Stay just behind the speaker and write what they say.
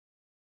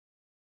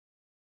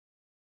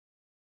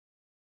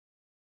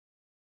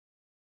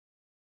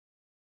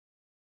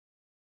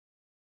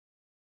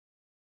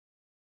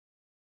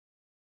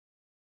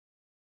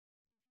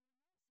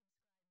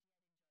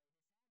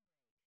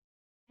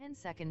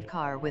10-second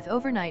car with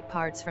overnight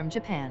parts from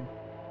Japan.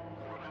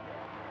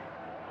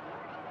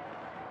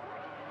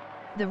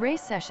 The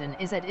race session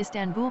is at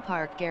Istanbul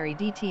Park. Aguri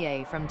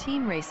DTA from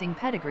team racing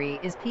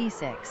pedigree is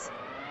P6.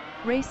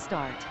 Race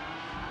start.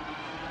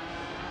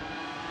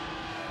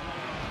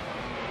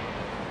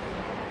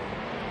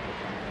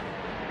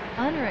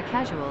 Honora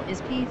Casual is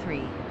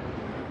P3.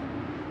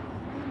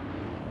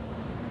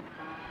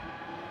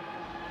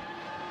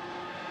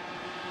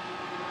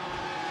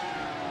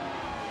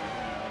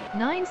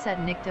 Nine Set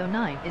Nicto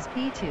 9 is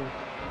P2.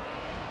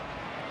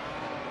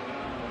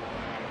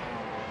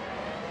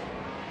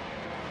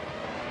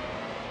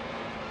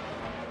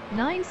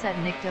 Nine Set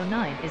Nicto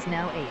 9 is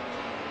now 8th.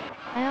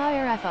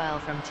 IRFL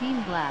from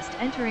Team Blast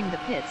entering the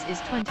pits is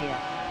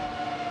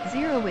 20th.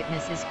 Zero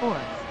Witness is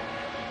 4th.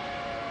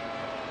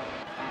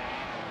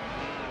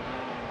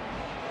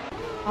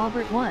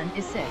 Albert 1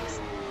 is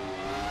 6th.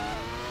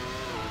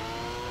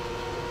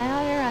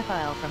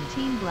 IRFL from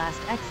Team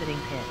Blast exiting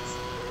pits.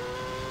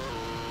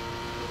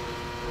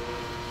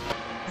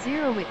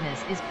 Zero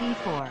Witness is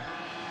P4.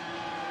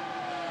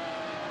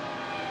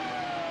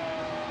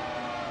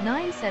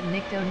 9 Set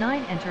Nicto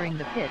 9 entering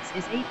the pits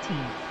is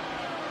 18th.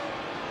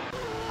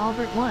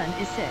 Albert 1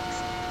 is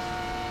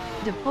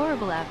 6th.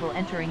 Deplorable Apple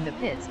entering the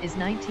pits is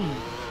 19th.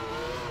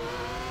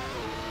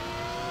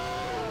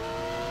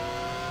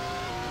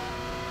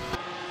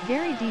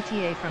 Aguri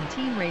DTA from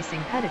Team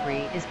Racing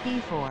Pedigree is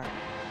P4.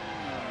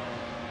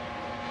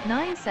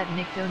 9 Set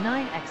Nicto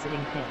 9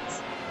 exiting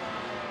pits.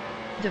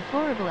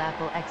 Deplorable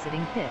Apple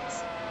exiting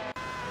pits.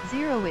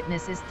 Zero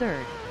Witness is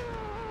 3rd.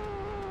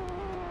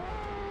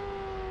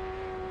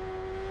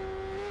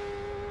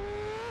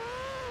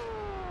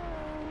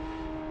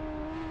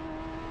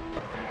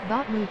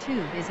 Botmu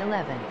Tube is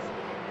 11th.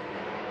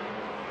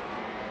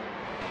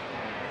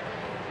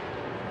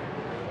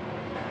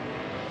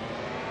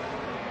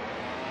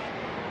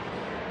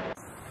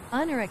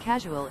 Honora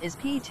Casual is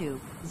P2,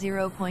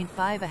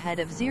 0.5 ahead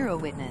of Zero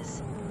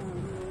Witness.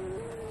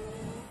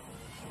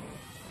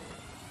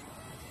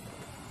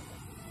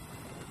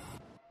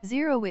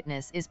 Zero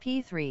Witness is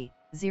P3,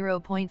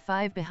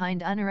 0.5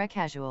 behind Honora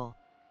Casual.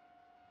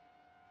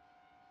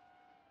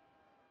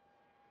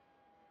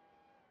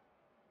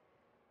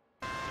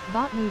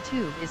 Botmu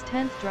Tube is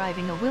 10th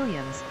driving a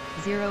Williams,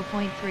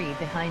 0.3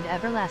 behind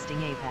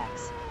Everlasting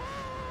Apex.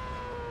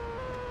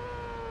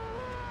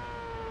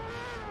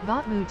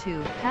 Botmu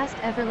Tube passed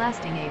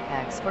Everlasting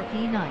Apex for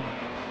P9.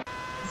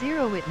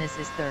 Zero Witness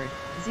is 3rd,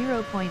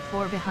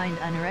 0.4 behind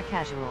Honora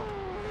Casual.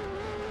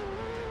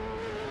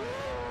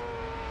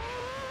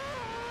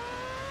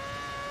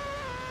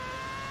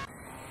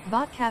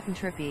 Bot Captain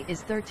Trippy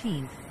is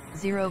 13th,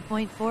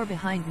 0.4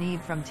 behind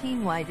Neve from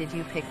Team Why Did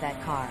You Pick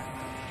That Car?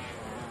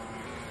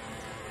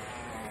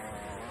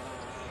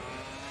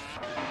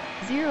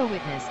 Zero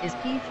Witness is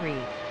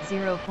P3,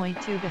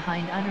 0.2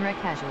 behind Honora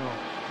Casual.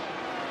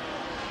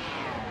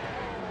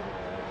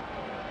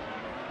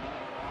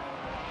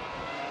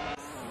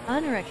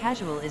 Honora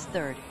Casual is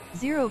 3rd,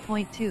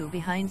 0.2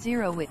 behind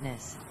Zero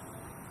Witness.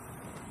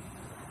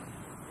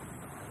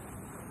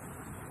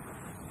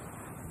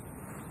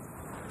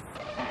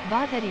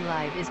 Bot Eddie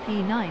Live is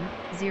P9,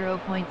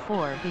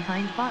 0.4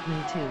 behind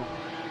Botmu Tube.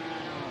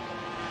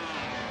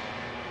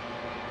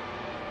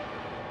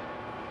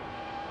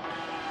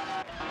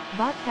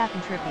 Bot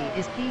Captain Trippy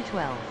is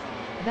P12.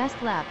 Best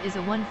lap is a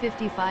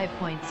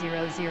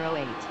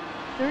 155.008,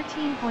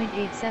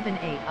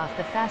 13.878 off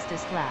the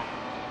fastest lap.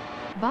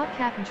 Bot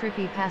Captain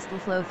Trippy passed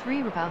Flow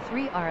 3 Rapau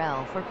 3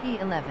 RL for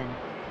P11.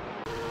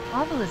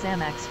 Avila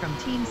Zamax from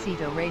Team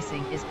Cito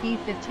Racing is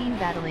P15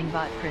 battling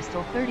Bot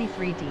Crystal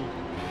 33D.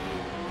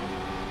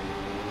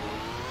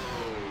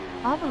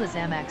 Avila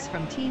Zamax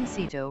from Team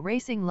Cito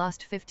Racing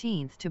lost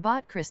 15th to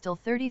Bot Crystal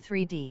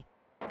 33D.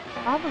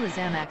 Avila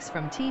Zamax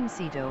from Team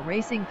Cito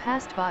Racing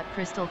passed Bot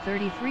Crystal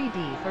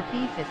 33D for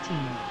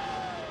P15.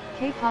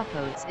 K-Pop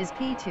Oats is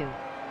P2.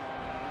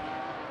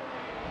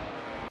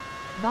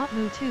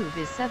 Botmu Tube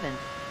is 7th,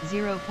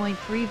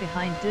 0.3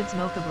 behind Dudes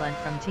Mocha Blunt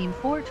from Team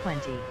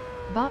 420.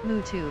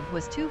 Botmu Tube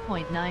was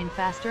 2.9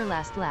 faster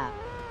last lap.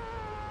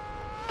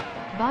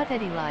 Bot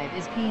Eddie Live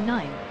is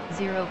P9,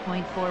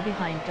 0.4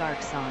 behind Dark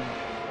Song.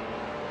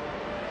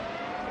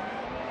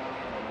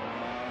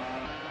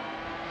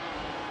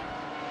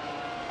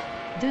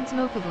 Dudes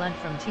Mocha Blunt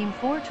from Team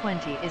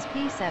 420 is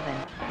P7,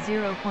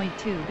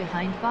 0.2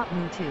 behind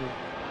Botmu Tube.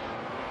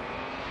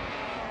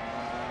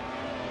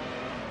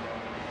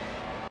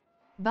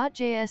 Bot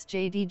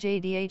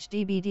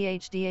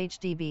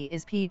JSJDJDHDBDHDHDB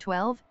is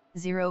P12,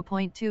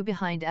 0.2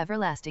 behind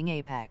Everlasting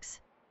Apex.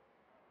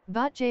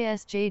 Bot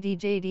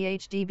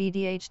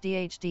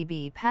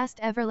JSJDJDHDBDHDHDB passed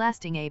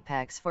Everlasting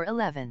Apex for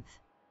 11th.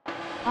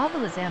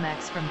 Avila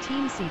Zamax from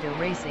Team Cito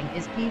Racing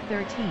is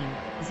P13,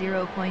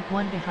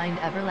 0.1 behind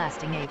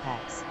Everlasting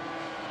Apex.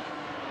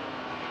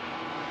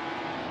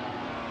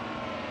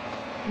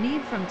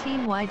 Neve from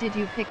Team Why Did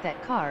You Pick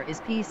That Car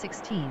is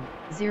P16,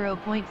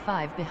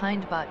 0.5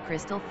 behind Bot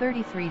Crystal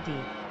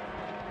 33D.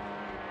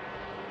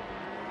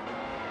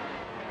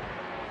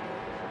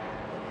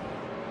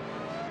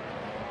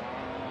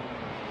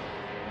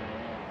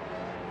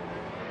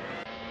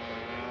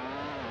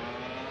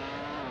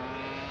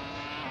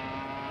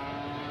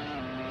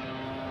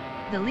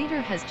 The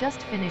leader has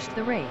just finished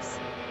the race.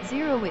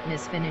 Zero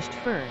Witness finished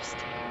first.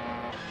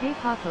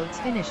 K-Pop Oats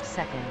finished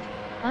second.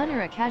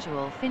 Honor a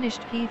Casual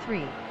finished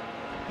P3.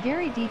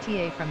 Gary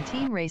DTA from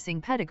Team Racing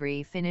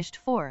Pedigree finished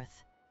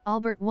fourth.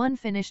 Albert 1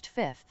 finished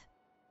fifth.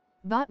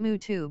 Bot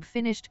Tube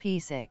finished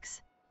P6.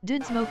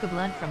 Dudes Mocha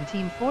Blunt from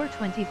Team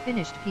 420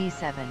 finished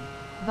P7.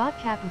 Bot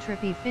Captain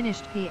Trippy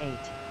finished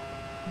P8.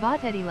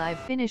 Bot Eddie Live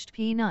finished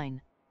P9.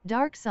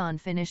 Dark Son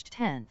finished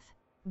 10th.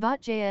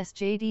 Bot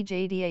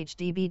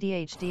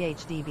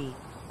JSJDJDHDBDHDHDB.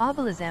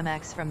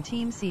 Obalazamax from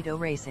Team Ceto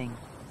Racing.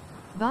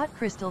 Bot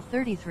Crystal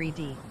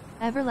 33D.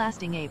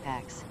 Everlasting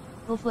Apex.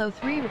 Ulflow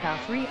 3 Rapal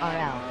 3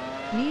 RL.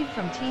 Need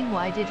from Team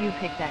Why Did You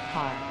Pick That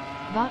Car?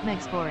 Bot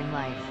Meg's Boring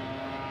Life.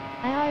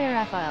 IIR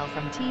Raphael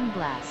from Team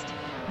Blast.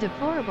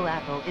 Deplorable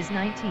Apple is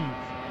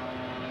 19th.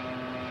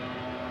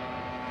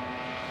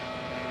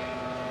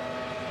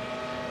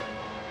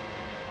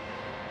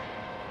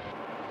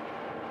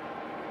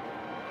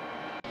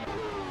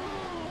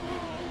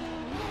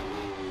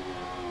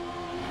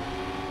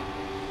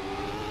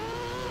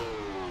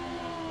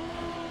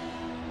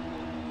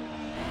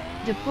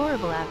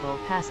 Deplorable Apple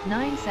passed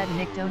 9 said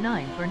Nicto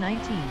 9 for 19.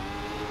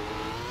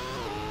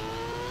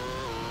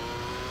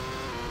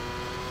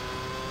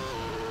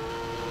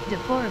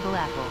 Deplorable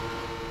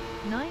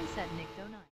Apple. 9 said Nicto 9.